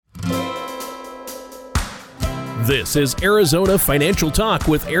This is Arizona Financial Talk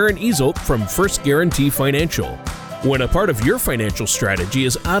with Aaron Easelt from First Guarantee Financial. When a part of your financial strategy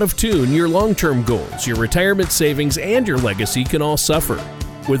is out of tune, your long-term goals, your retirement savings, and your legacy can all suffer.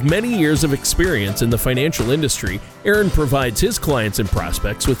 With many years of experience in the financial industry, Aaron provides his clients and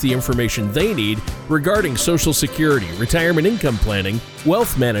prospects with the information they need regarding Social Security, retirement income planning,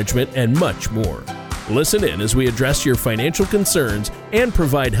 wealth management, and much more. Listen in as we address your financial concerns and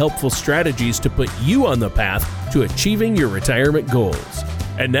provide helpful strategies to put you on the path to achieving your retirement goals.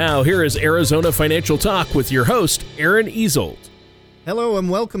 And now, here is Arizona Financial Talk with your host, Aaron Easelt. Hello and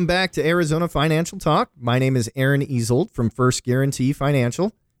welcome back to Arizona Financial Talk. My name is Aaron Easelt from First Guarantee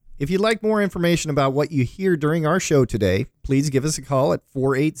Financial. If you'd like more information about what you hear during our show today, please give us a call at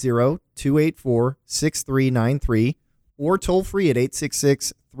 480-284-6393 or toll free at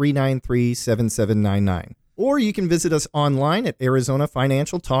 866-393-7799. Or you can visit us online at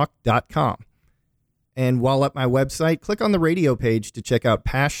arizonafinancialtalk.com. And while at my website, click on the radio page to check out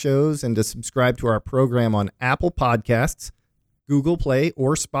past shows and to subscribe to our program on Apple Podcasts, Google Play,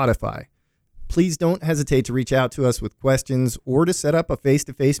 or Spotify. Please don't hesitate to reach out to us with questions or to set up a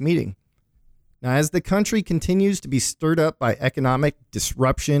face-to-face meeting. Now, as the country continues to be stirred up by economic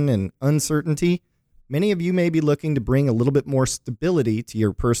disruption and uncertainty, many of you may be looking to bring a little bit more stability to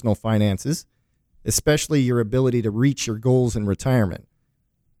your personal finances, especially your ability to reach your goals in retirement.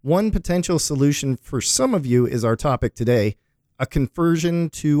 One potential solution for some of you is our topic today, a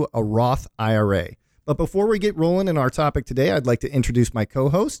conversion to a Roth IRA. But before we get rolling in our topic today, I'd like to introduce my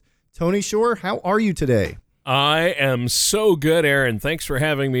co-host, Tony Shore. How are you today? I am so good, Aaron. Thanks for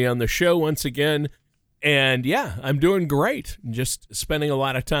having me on the show once again. And yeah, I'm doing great. Just spending a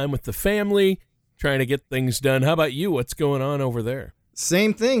lot of time with the family, trying to get things done. How about you? What's going on over there?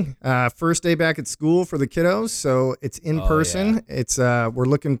 Same thing. First day back at school for the kiddos, so it's in person. Yeah. It's we're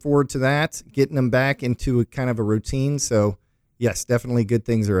looking forward to that, getting them back into a kind of a routine. So yes, definitely good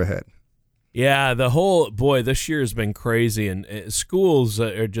things are ahead. Yeah, this year has been crazy, and schools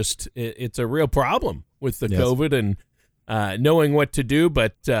are just, it's a real problem with the COVID and knowing what to do,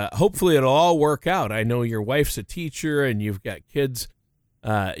 but hopefully it'll all work out. I know your wife's a teacher and you've got kids,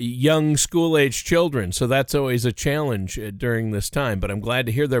 young school-age children, so that's always a challenge during this time, but I'm glad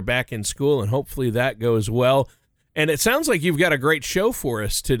to hear they're back in school, and hopefully that goes well. And it sounds like you've got a great show for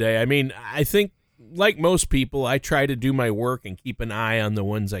us today. I mean, I think, like most people, I try to do my work and keep an eye on the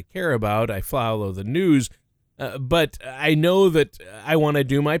ones I care about. I follow the news, but I know that I want to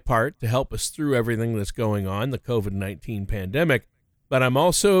do my part to help us through everything that's going on, the COVID-19 pandemic. But I'm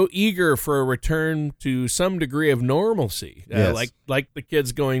also eager for a return to some degree of normalcy, like the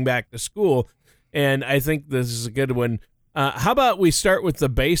kids going back to school. And I think this is a good one. How about we start with the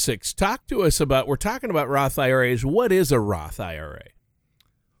basics? Talk to us about, we're talking about Roth IRAs. What is a Roth IRA?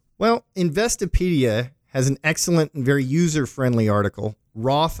 Well, Investopedia has an excellent and very user-friendly article,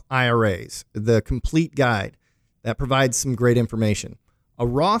 Roth IRAs, the complete guide, that provides some great information. A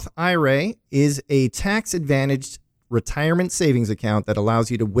Roth IRA is a tax-advantaged retirement savings account that allows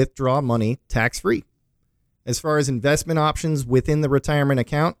you to withdraw money tax-free. As far as investment options within the retirement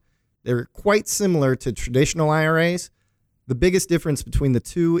account, they're quite similar to traditional IRAs. The biggest difference between the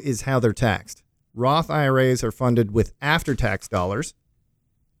two is how they're taxed. Roth IRAs are funded with after-tax dollars,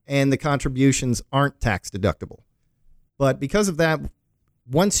 and the contributions aren't tax deductible. But because of that,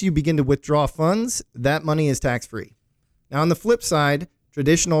 once you begin to withdraw funds, that money is tax-free. Now, on the flip side,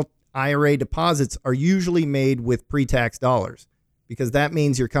 traditional IRA deposits are usually made with pre-tax dollars because that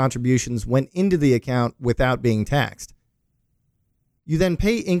means your contributions went into the account without being taxed. You then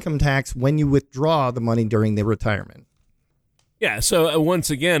pay income tax when you withdraw the money during the retirement. Yeah, so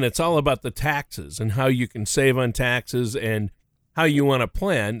once again, it's all about the taxes and how you can save on taxes and how you want to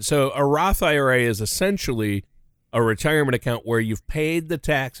plan. So a Roth IRA is essentially a retirement account where you've paid the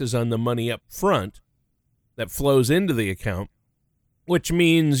taxes on the money up front that flows into the account, which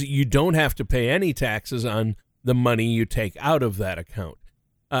means you don't have to pay any taxes on the money you take out of that account.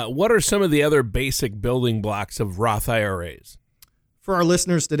 What are some of the other basic building blocks of Roth IRAs? For our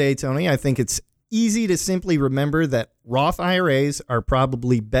listeners today, Tony, I think it's easy to simply remember that Roth IRAs are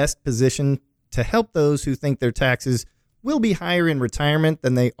probably best positioned to help those who think their taxes will be higher in retirement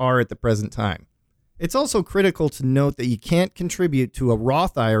than they are at the present time. It's also critical to note that you can't contribute to a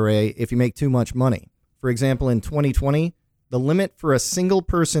Roth IRA if you make too much money. For example, in 2020, the limit for a single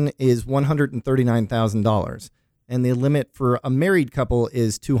person is $139,000, and the limit for a married couple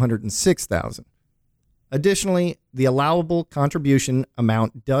is $206,000. Additionally, the allowable contribution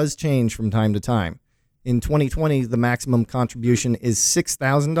amount does change from time to time. In 2020, the maximum contribution is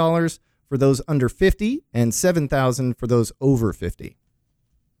 $6,000 for those under 50 and $7,000 for those over 50.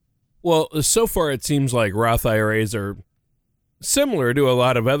 Well, so far it seems like Roth IRAs are similar to a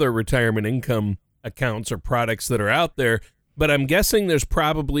lot of other retirement income accounts or products that are out there, but I'm guessing there's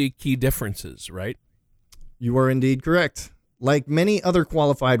probably key differences, right? You are indeed correct. Like many other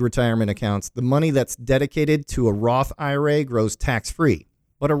qualified retirement accounts, the money that's dedicated to a Roth IRA grows tax-free.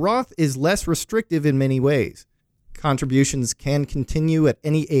 But a Roth is less restrictive in many ways. Contributions can continue at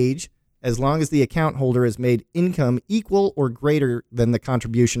any age as long as the account holder has made income equal or greater than the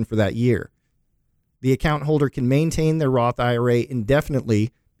contribution for that year. The account holder can maintain their Roth IRA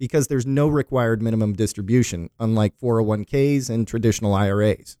indefinitely because there's no required minimum distribution, unlike 401ks and traditional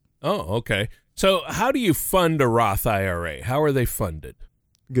IRAs. Oh, okay. So how do you fund a Roth IRA? How are they funded?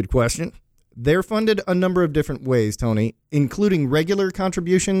 Good question. They're funded a number of different ways, Tony, including regular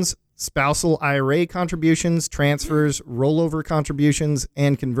contributions, spousal IRA contributions, transfers, rollover contributions,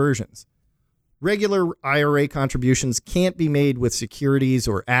 and conversions. Regular IRA contributions can't be made with securities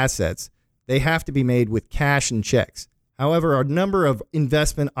or assets. They have to be made with cash and checks. However, a number of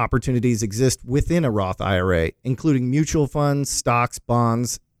investment opportunities exist within a Roth IRA, including mutual funds, stocks,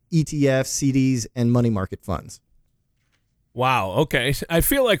 bonds, ETFs, CDs, and money market funds. Wow. Okay. I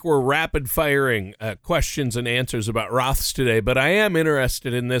feel like we're rapid firing questions and answers about Roths today, but I am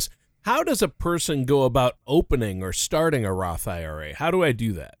interested in this. How does a person go about opening or starting a Roth IRA? How do I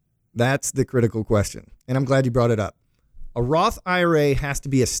do that? That's the critical question, and I'm glad you brought it up. A Roth IRA has to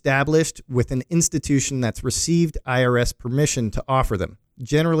be established with an institution that's received IRS permission to offer them.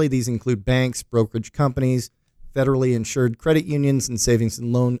 Generally, these include banks, brokerage companies, federally insured credit unions, and savings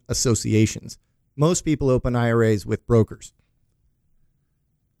and loan associations. Most people open IRAs with brokers.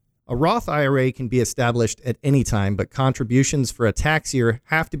 A Roth IRA can be established at any time, but contributions for a tax year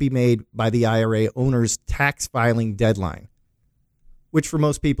have to be made by the IRA owner's tax filing deadline, which for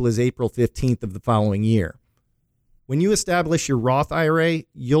most people is April 15th of the following year. When you establish your Roth IRA,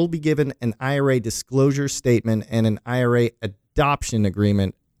 you'll be given an IRA disclosure statement and an IRA adoption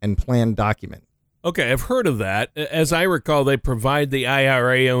agreement and plan document. Okay, I've heard of that. As I recall, they provide the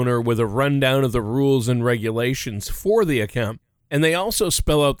IRA owner with a rundown of the rules and regulations for the account, and they also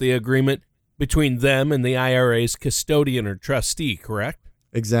spell out the agreement between them and the IRA's custodian or trustee, correct?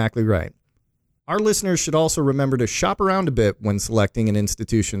 Exactly right. Our listeners should also remember to shop around a bit when selecting an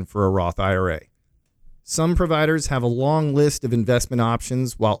institution for a Roth IRA. Some providers have a long list of investment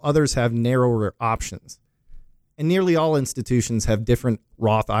options, while others have narrower options. And nearly all institutions have different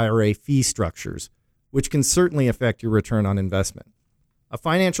Roth IRA fee structures, which can certainly affect your return on investment. A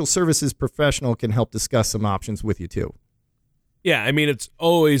financial services professional can help discuss some options with you too. Yeah, I mean, it's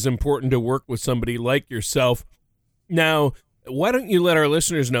always important to work with somebody like yourself. Now, why don't you let our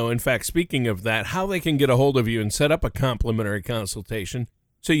listeners know, in fact, speaking of that, how they can get a hold of you and set up a complimentary consultation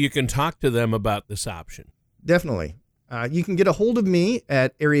so you can talk to them about this option? Definitely. You can get a hold of me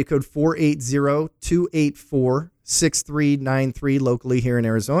at area code 480-284-6393 locally here in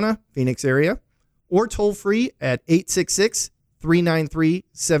Arizona, Phoenix area, or toll free at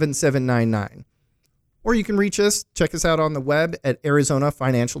 866-393-7799. Or you can reach us, check us out on the web at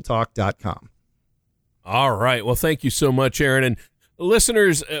ArizonaFinancialTalk.com. All right. Well, thank you so much, Aaron. And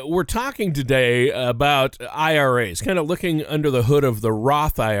listeners, we're talking today about IRAs, kind of looking under the hood of the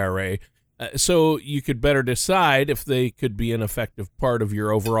Roth IRA, so you could better decide if they could be an effective part of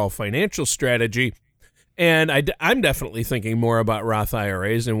your overall financial strategy. And I'm definitely thinking more about Roth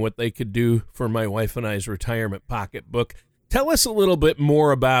IRAs and what they could do for my wife and I's retirement pocketbook. Tell us a little bit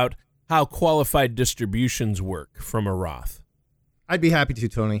more about how qualified distributions work from a Roth. I'd be happy to,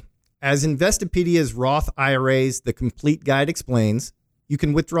 Tony. As Investopedia's Roth IRAs, the complete guide explains, you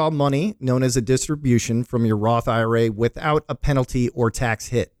can withdraw money, known as a distribution, from your Roth IRA without a penalty or tax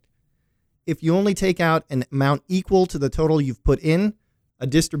hit. If you only take out an amount equal to the total you've put in, a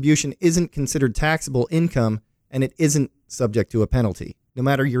distribution isn't considered taxable income, and it isn't subject to a penalty, no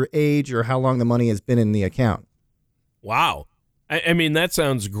matter your age or how long the money has been in the account. Wow. I mean, that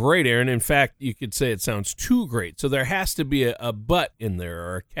sounds great, Aaron. In fact, you could say it sounds too great. So there has to be a but in there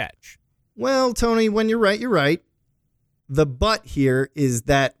or a catch. Well, Tony, when you're right, you're right. The but here is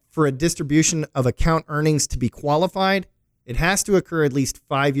that for a distribution of account earnings to be qualified, it has to occur at least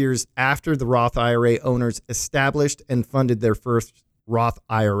 5 years after the Roth IRA owners established and funded their first Roth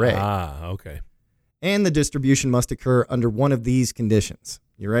IRA. Ah, okay. And the distribution must occur under one of these conditions.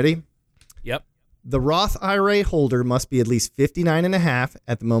 You ready? Yep. The Roth IRA holder must be at least 59 and a half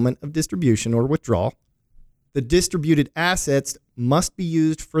at the moment of distribution or withdrawal. The distributed assets must be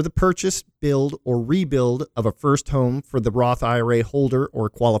used for the purchase, build, or rebuild of a first home for the Roth IRA holder or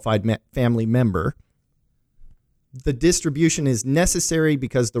qualified family member. The distribution is necessary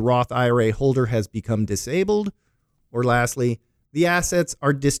because the Roth IRA holder has become disabled. Or lastly, The assets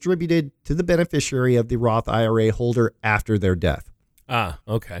are distributed to the beneficiary of the Roth IRA holder after their death. Ah,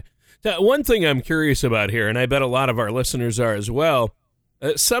 okay. Now, one thing I'm curious about here, and I bet a lot of our listeners are as well,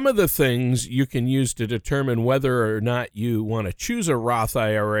 some of the things you can use to determine whether or not you want to choose a Roth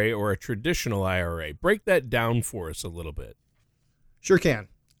IRA or a traditional IRA. Break that down for us a little bit. Sure can.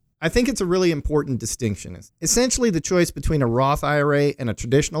 I think it's a really important distinction. Essentially, the choice between a Roth IRA and a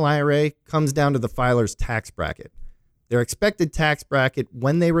traditional IRA comes down to the filer's tax bracket, their expected tax bracket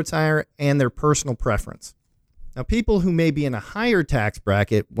when they retire, and their personal preference. Now, people who may be in a higher tax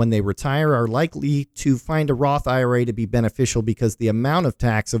bracket when they retire are likely to find a Roth IRA to be beneficial because the amount of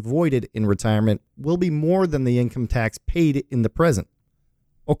tax avoided in retirement will be more than the income tax paid in the present.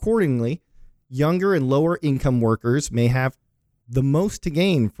 Accordingly, younger and lower income workers may have the most to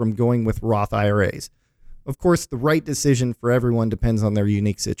gain from going with Roth IRAs. Of course, the right decision for everyone depends on their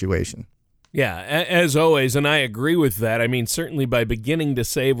unique situation. Yeah, as always, and I agree with that. I mean, certainly by beginning to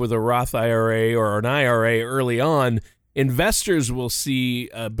save with a Roth IRA or an IRA early on, investors will see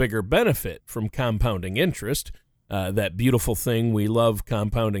a bigger benefit from compounding interest, that beautiful thing we love,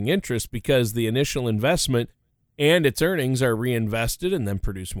 compounding interest, because the initial investment and its earnings are reinvested and then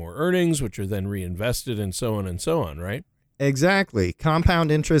produce more earnings, which are then reinvested and so on, right? Exactly.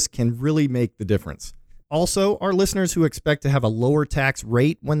 Compound interest can really make the difference. Also, our listeners who expect to have a lower tax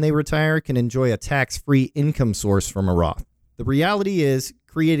rate when they retire can enjoy a tax-free income source from a Roth. The reality is,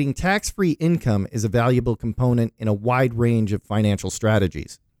 creating tax-free income is a valuable component in a wide range of financial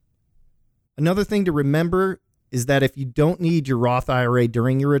strategies. Another thing to remember is that if you don't need your Roth IRA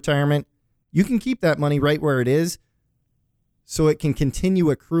during your retirement, you can keep that money right where it is so it can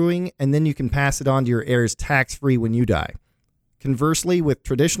continue accruing, and then you can pass it on to your heirs tax-free when you die. Conversely, with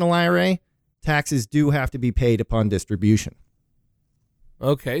traditional IRA, taxes do have to be paid upon distribution.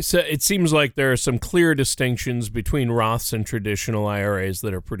 Okay, so it seems like there are some clear distinctions between Roths and traditional IRAs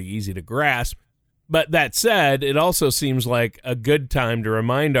that are pretty easy to grasp. But that said, it also seems like a good time to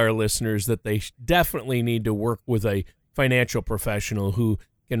remind our listeners that they definitely need to work with a financial professional who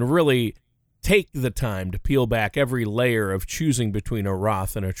can really take the time to peel back every layer of choosing between a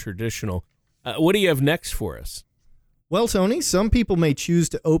Roth and a traditional. What do you have next for us? Well, Tony, some people may choose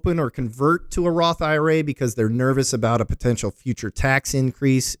to open or convert to a Roth IRA because they're nervous about a potential future tax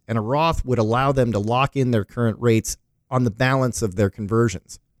increase, and a Roth would allow them to lock in their current rates on the balance of their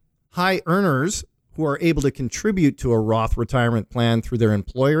conversions. High earners who are able to contribute to a Roth retirement plan through their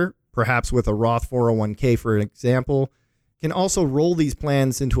employer, perhaps with a Roth 401k, for example, can also roll these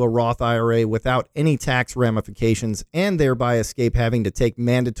plans into a Roth IRA without any tax ramifications and thereby escape having to take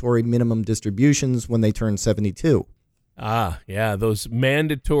mandatory minimum distributions when they turn 72. Ah, yeah, those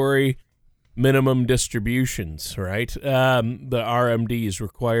mandatory minimum distributions, right? The RMDs,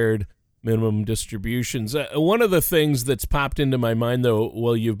 required minimum distributions. One of the things that's popped into my mind, though,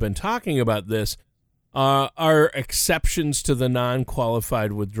 while you've been talking about this, are exceptions to the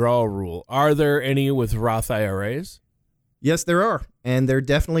non-qualified withdrawal rule. Are there any with Roth IRAs? Yes, there are, and they're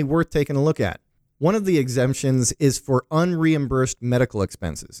definitely worth taking a look at. One of the exemptions is for unreimbursed medical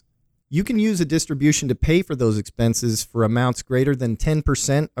expenses. You can use a distribution to pay for those expenses for amounts greater than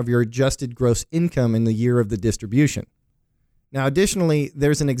 10% of your adjusted gross income in the year of the distribution. Now, additionally,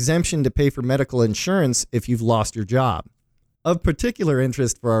 there's an exemption to pay for medical insurance if you've lost your job. Of particular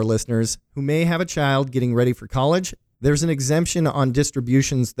interest for our listeners who may have a child getting ready for college, there's an exemption on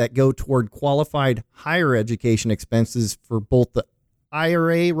distributions that go toward qualified higher education expenses for both the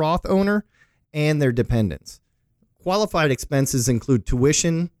IRA Roth owner and their dependents. Qualified expenses include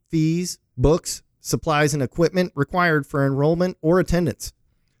tuition, fees, books, supplies, and equipment required for enrollment or attendance.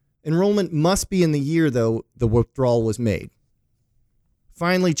 Enrollment must be in the year, though, the withdrawal was made.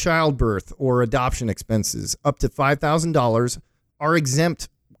 Finally, childbirth or adoption expenses up to $5,000 are exempt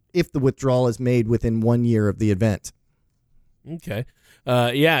if the withdrawal is made within 1 year of the event. Okay.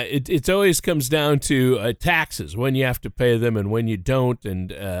 It always comes down to taxes, when you have to pay them and when you don't,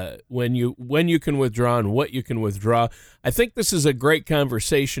 and when you can withdraw and what you can withdraw. I think this is a great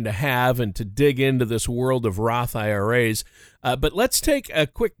conversation to have and to dig into this world of Roth IRAs. But let's take a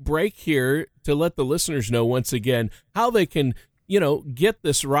quick break here to let the listeners know once again how they can, get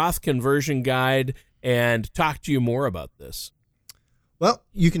this Roth conversion guide and talk to you more about this. Well,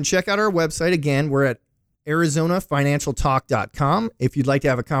 you can check out our website. Again, we're at ArizonaFinancialTalk.com. If you'd like to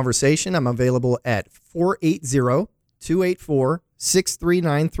have a conversation, I'm available at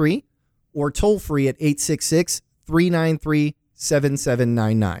 480-284-6393 or toll free at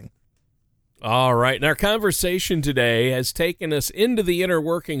 866-393-7799. All right. And our conversation today has taken us into the inner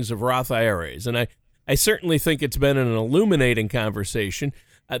workings of Roth IRAs. And I certainly think it's been an illuminating conversation.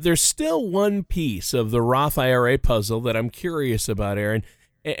 There's still one piece of the Roth IRA puzzle that I'm curious about, Aaron,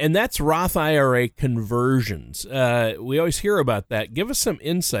 and that's Roth IRA conversions. We always hear about that. Give us some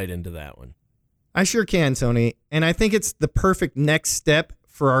insight into that one. I sure can, Tony, and I think it's the perfect next step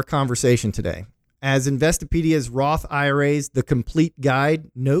for our conversation today. As Investopedia's Roth IRAs, the complete guide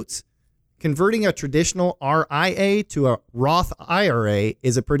notes, converting a traditional RIA to a Roth IRA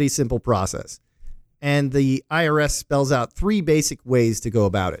is a pretty simple process, and the IRS spells out 3 basic ways to go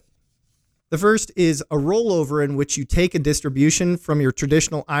about it. The first is a rollover in which you take a distribution from your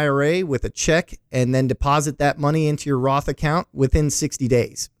traditional IRA with a check and then deposit that money into your Roth account within 60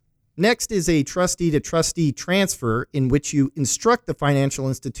 days. Next is a trustee-to-trustee transfer in which you instruct the financial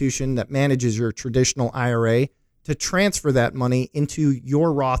institution that manages your traditional IRA to transfer that money into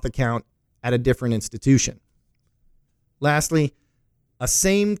your Roth account at a different institution. Lastly, a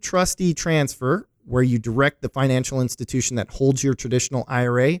same trustee transfer where you direct the financial institution that holds your traditional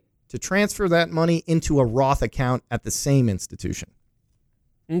IRA to transfer that money into a Roth account at the same institution.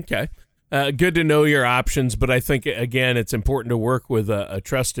 Okay. Good to know your options, but I think, again, it's important to work with a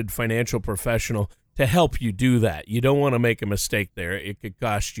trusted financial professional to help you do that. You don't want to make a mistake there. It could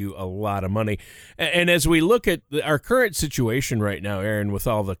cost you a lot of money. And as we look at our current situation right now, Aaron, with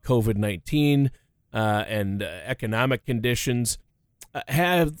all the COVID-19 and economic conditions,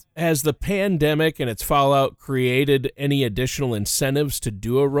 has the pandemic and its fallout created any additional incentives to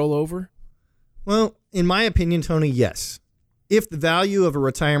do a rollover? Well, in my opinion, Tony, yes. If the value of a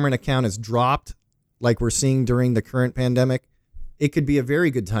retirement account is dropped, like we're seeing during the current pandemic, it could be a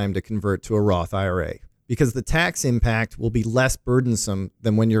very good time to convert to a Roth IRA because the tax impact will be less burdensome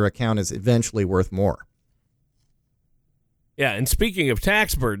than when your account is eventually worth more. Yeah, and speaking of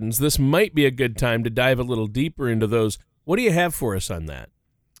tax burdens, this might be a good time to dive a little deeper into those. What do you have for us on that?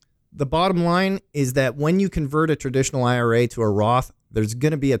 The bottom line is that when you convert a traditional IRA to a Roth, there's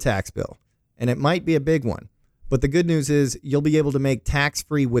going to be a tax bill, and it might be a big one. But the good news is you'll be able to make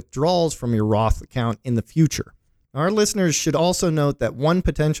tax-free withdrawals from your Roth account in the future. Our listeners should also note that one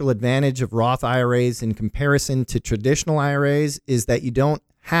potential advantage of Roth IRAs in comparison to traditional IRAs is that you don't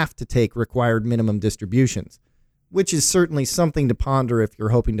have to take required minimum distributions, which is certainly something to ponder if you're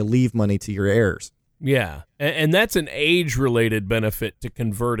hoping to leave money to your heirs. Yeah, and that's an age-related benefit to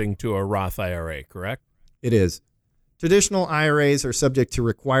converting to a Roth IRA, correct? It is. Traditional IRAs are subject to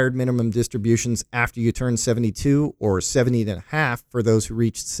required minimum distributions after you turn 72 or 70 and a half for those who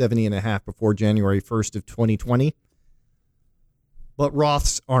reached 70 and a half before January 1st of 2020. But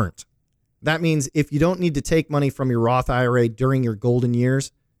Roths aren't. That means if you don't need to take money from your Roth IRA during your golden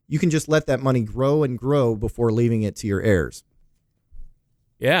years, you can just let that money grow and grow before leaving it to your heirs.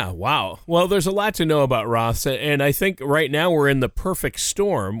 Yeah, wow. Well, there's a lot to know about Roths, and I think right now we're in the perfect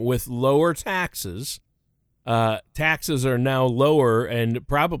storm with lower taxes. Taxes are now lower and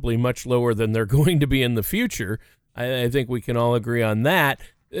probably much lower than they're going to be in the future. I think we can all agree on that.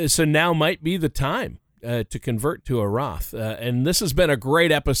 So now might be the time to convert to a Roth. And this has been a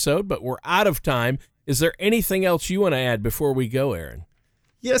great episode, but we're out of time. Is there anything else you want to add before we go, Aaron?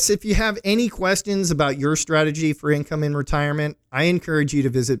 Yes, if you have any questions about your strategy for income in retirement, I encourage you to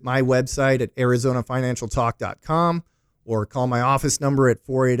visit my website at ArizonaFinancialTalk.com or call my office number at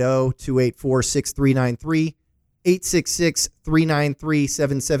 480-284-6393,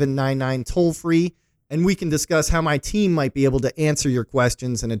 866-393-7799 toll free, and we can discuss how my team might be able to answer your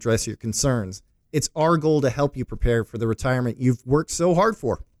questions and address your concerns. It's our goal to help you prepare for the retirement you've worked so hard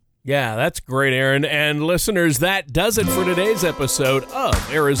for. Yeah, that's great, Aaron. And listeners, that does it for today's episode of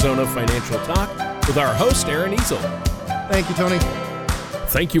Arizona Financial Talk with our host, Aaron Easel. Thank you, Tony.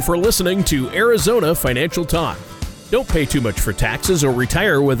 Thank you for listening to Arizona Financial Talk. Don't pay too much for taxes or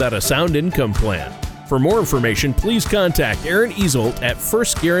retire without a sound income plan. For more information, please contact Aaron Easel at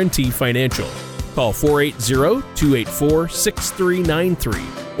First Guarantee Financial. Call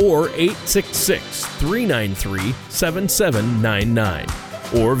 480-284-6393 or 866-393-7799.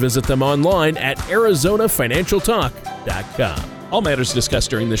 Or visit them online at ArizonaFinancialTalk.com. All matters discussed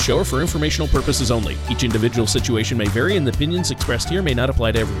during this show are for informational purposes only. Each individual situation may vary, and the opinions expressed here may not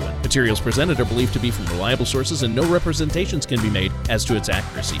apply to everyone. Materials presented are believed to be from reliable sources, and no representations can be made as to its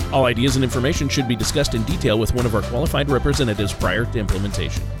accuracy. All ideas and information should be discussed in detail with one of our qualified representatives prior to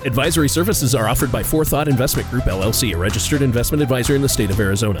implementation. Advisory services are offered by Forethought Investment Group, LLC, a registered investment advisor in the state of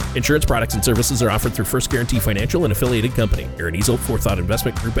Arizona. Insurance products and services are offered through First Guarantee Financial, an affiliated company. Aaron Easel, Forethought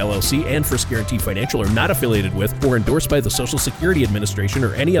Investment Group, LLC, and First Guarantee Financial are not affiliated with or endorsed by the Social Security Administration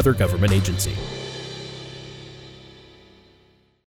or any other government agency.